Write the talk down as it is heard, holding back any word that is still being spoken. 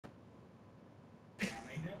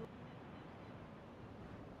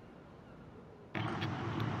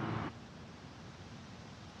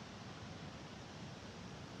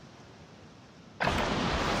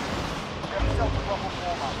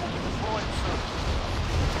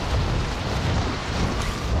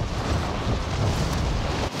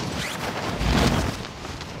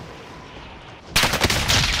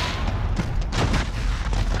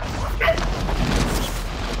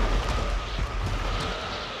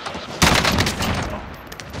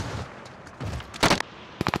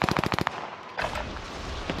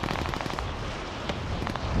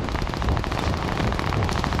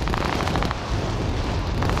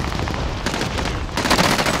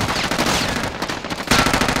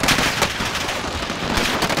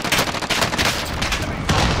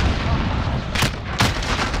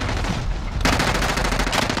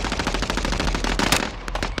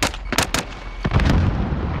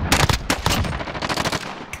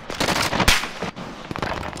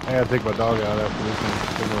gotta take my dog out after this one.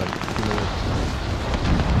 It's taking like 2 minutes.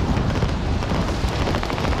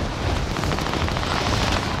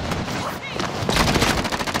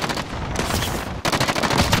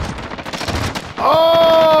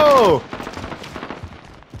 Oh!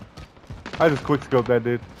 I just quick scoped that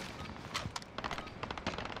dude.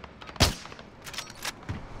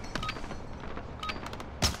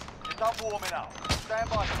 You're done warming up. Stand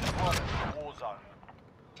by for deployment to the war zone.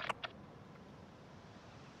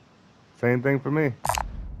 Same thing for me.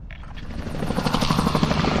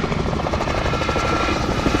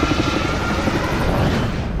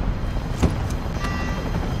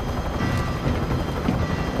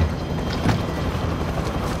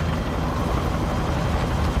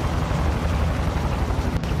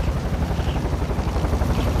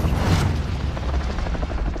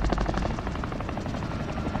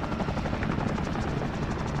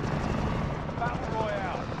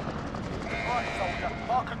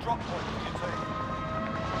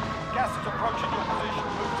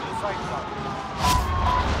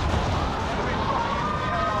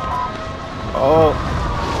 Oh.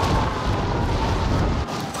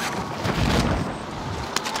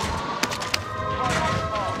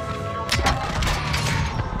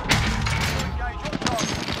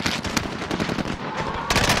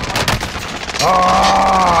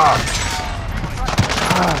 Ah!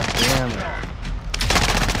 Ah, damn it.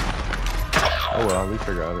 Oh well, at least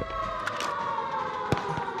I got it.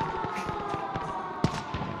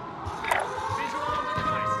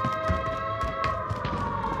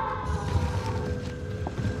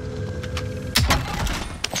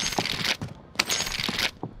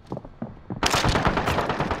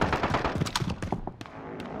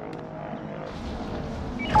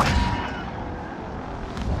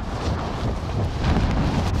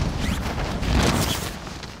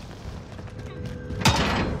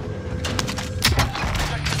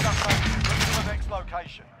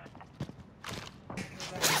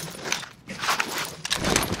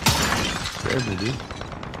 Dude.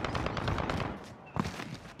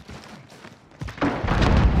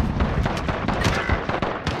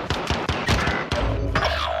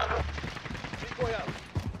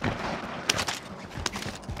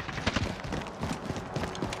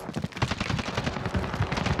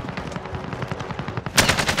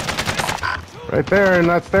 Right there in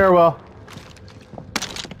that stairwell.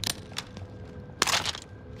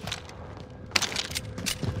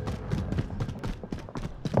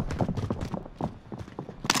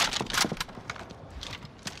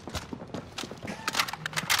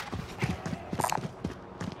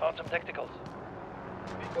 Some tacticals.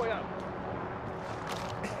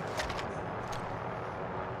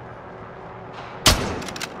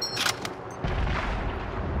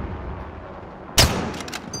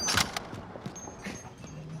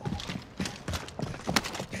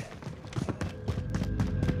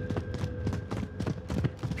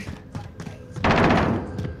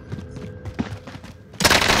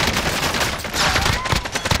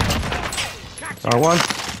 One.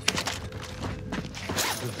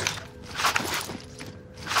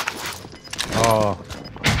 Oh.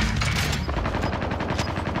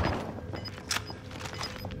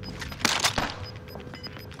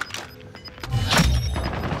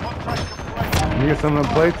 You get some of the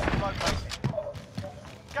plates?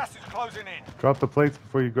 Gas is closing in. Drop the plates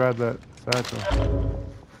before you grab that satchel.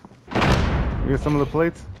 You get some of the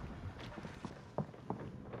plates?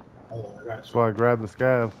 That's why I grabbed the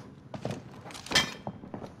scab.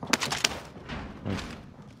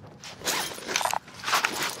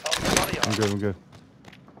 I'm good.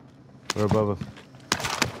 They're above us.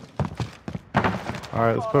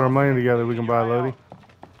 Alright, let's put our money together. We can buy Lodi.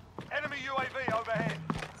 Enemy UAV overhead.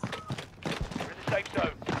 We're in the safe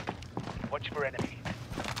zone. Watch for enemy.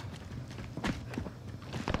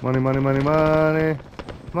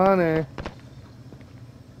 Money.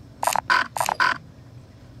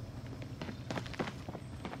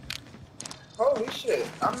 Holy shit,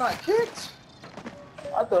 I'm not kicked?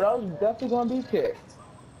 I thought I was definitely gonna be kicked.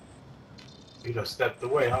 You just stepped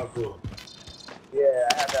away, how cool. Yeah,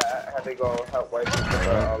 I had to go help wipe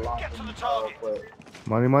along. Get to the target.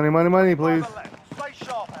 Money, please. Stay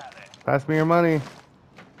sharp out there. Pass me your money.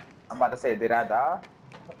 I'm about to say, did I die?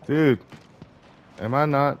 Dude, am I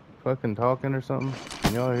not fucking talking or something?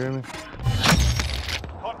 Can y'all hear me?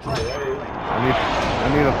 Contract. I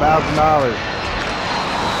need $1,000.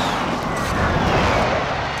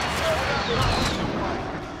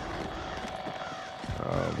 Oh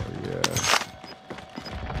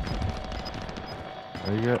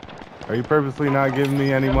my god. Are you purposely not giving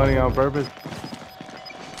me any money on purpose?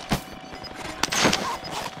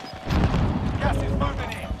 Gas is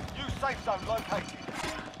moving in. New safe zone located.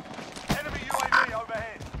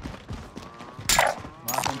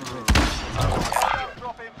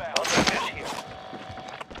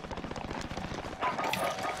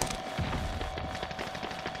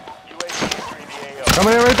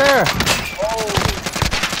 Coming in right there.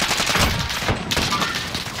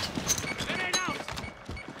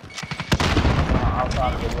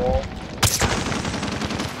 Outside of the wall.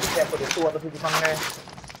 You can't put the 2 other people coming in.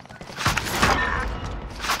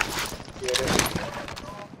 Yeah, it is.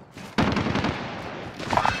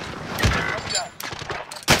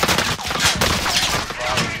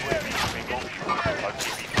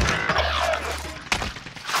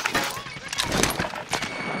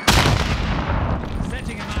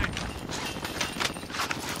 Setting in mind.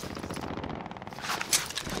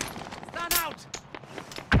 Stand out.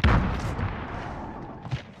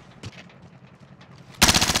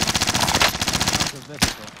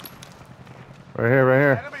 Right here, right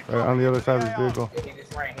here. Right on the other side of his vehicle. Yeah, he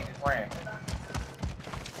just ran.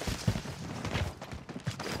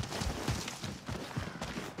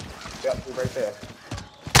 Yep, he's right there.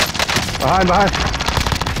 Behind.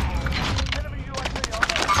 Enemy UAV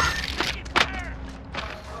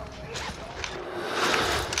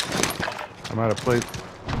I'm out of place.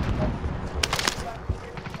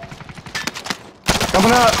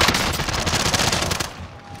 Coming up.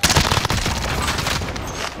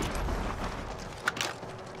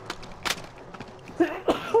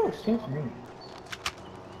 Excuse me.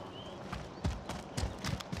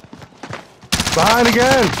 Behind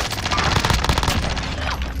again.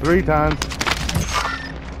 3 times.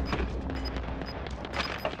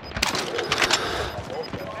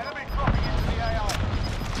 Enemy dropping into the AO.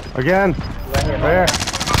 Again. Right here. Right here.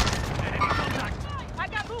 I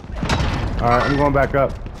got movement. Alright, I'm going back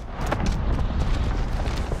up.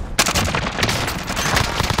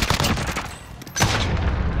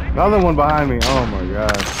 Another one behind me. Oh my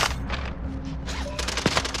god.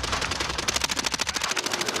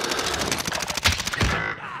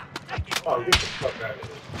 Oh, get the fuck out of here.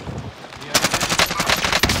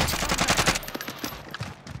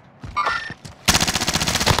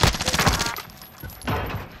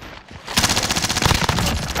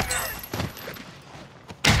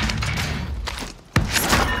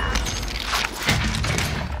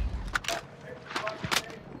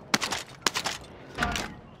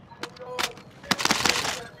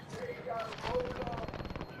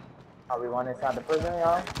 Are we going inside the prison,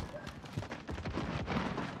 y'all?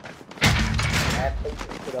 Add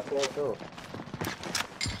patience to the floor, too.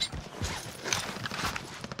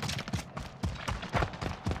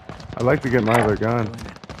 I'd like to get my other gun.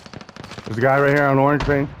 There's a guy right here on orange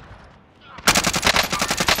paint.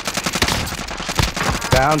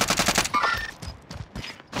 Down.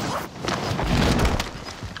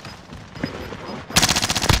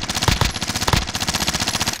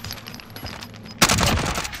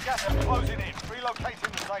 Gas is closing in.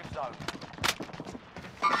 Relocating the safe zone.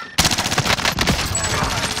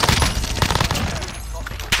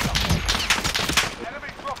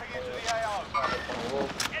 Enemy dropping into the AO.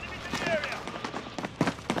 Enemies in the area.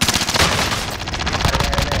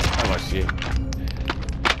 Oh shit.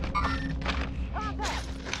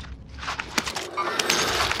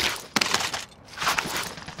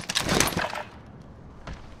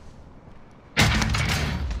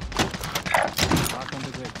 Back on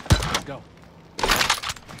the grid. Let's go.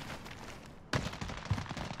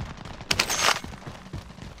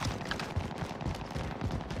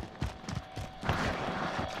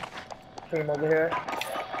 Team over here.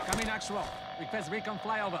 Coming actual. Request recon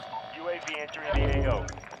flyover. UAV entering the AO.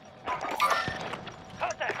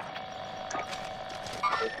 Contact!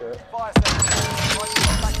 Right there. Fire sensor.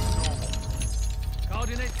 Back to normal.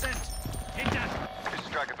 Coordinates sent. Hit that. This is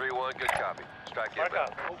Striker 3-1, good copy. Strike Mark inbound.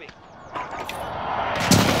 out. Moving.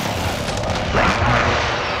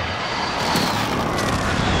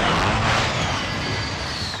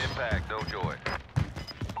 Impact, no joy.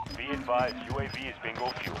 Be advised, UAV is bingo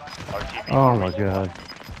fuel. RTB. Oh my god.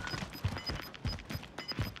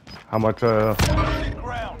 How much Losing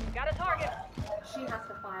ground. Got a target. She has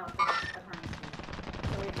to file for the attorney's fee,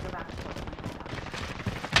 so we have to go back and forth.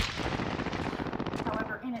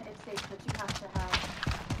 However, in it, it states that you have to have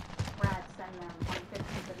Brad send them on the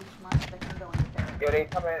 15th of each month that can go into therapy Yo, they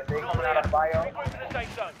coming out of the bio. Request to the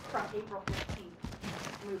safe zone. from April 15th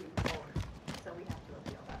moving forward. So we have to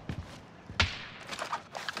appeal that.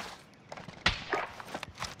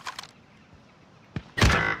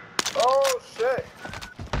 Oh, shit.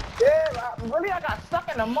 Damn, I got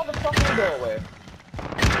stuck in the motherfucking doorway.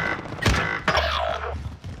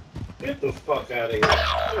 Get the fuck out of here.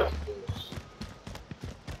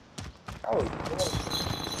 Oh,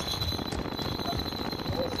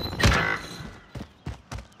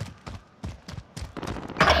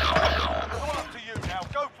 It's all up to you now.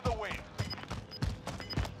 Go for the win.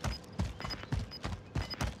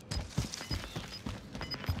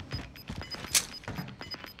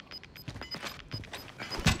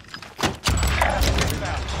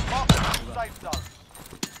 safe zone.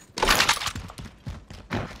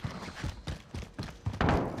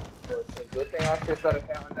 It's a good thing I just started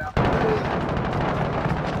counting down.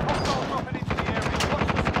 Hostile dropping into the area. Watch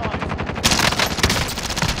the skies.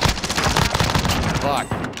 Fuck.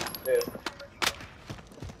 Yeah.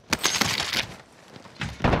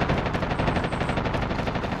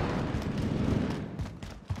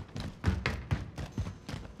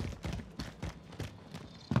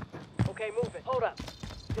 Okay, move it. Hold up.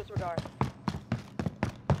 Disregard.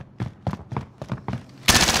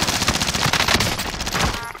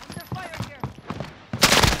 Under fire here.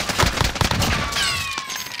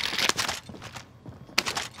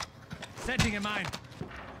 Setting a mine.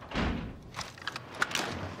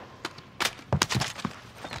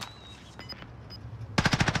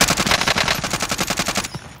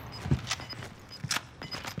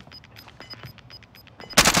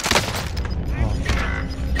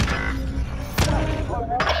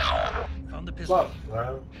 Found the pistol. Fuck,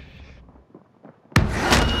 bro.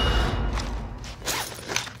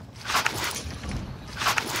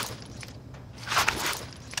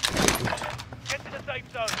 Get to the safe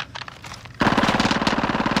zone.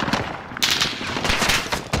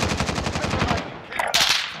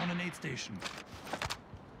 On an aid station.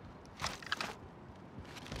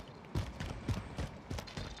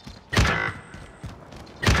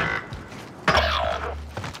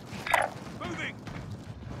 Moving.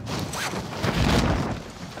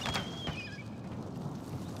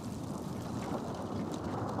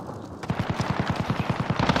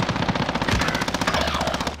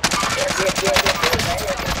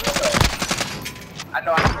 I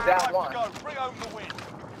know I can down Time one. to go. Bring home the win.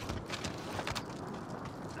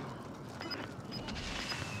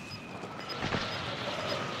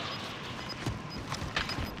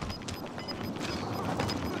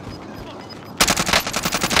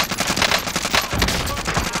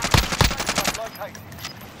 Located.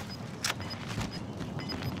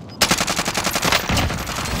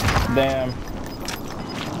 Damn.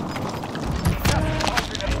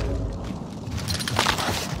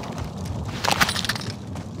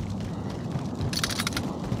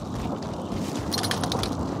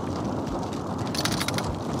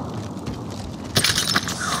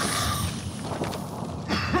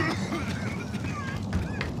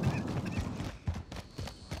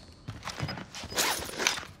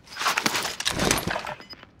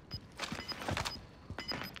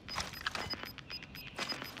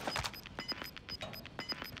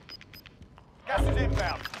 Gas is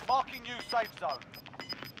inbound. Marking new safe zone.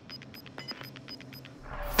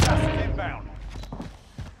 Gas is inbound.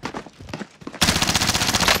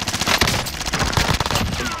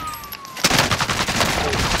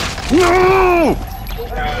 No!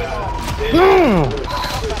 No!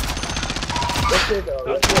 Let's it go.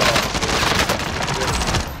 Let's go.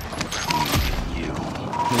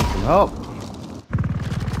 Need some help.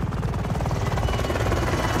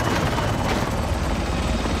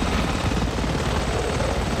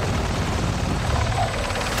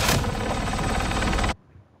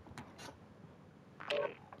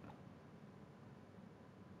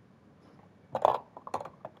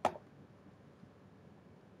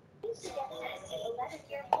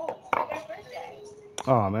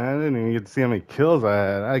 Oh man, I didn't even get to see how many kills I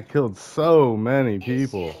had. I killed so many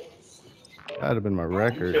people. That'd have been my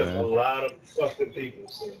record, Just a man. lot of fucking people.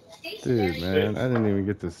 So. Dude, man, I didn't even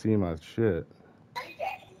get to see my shit.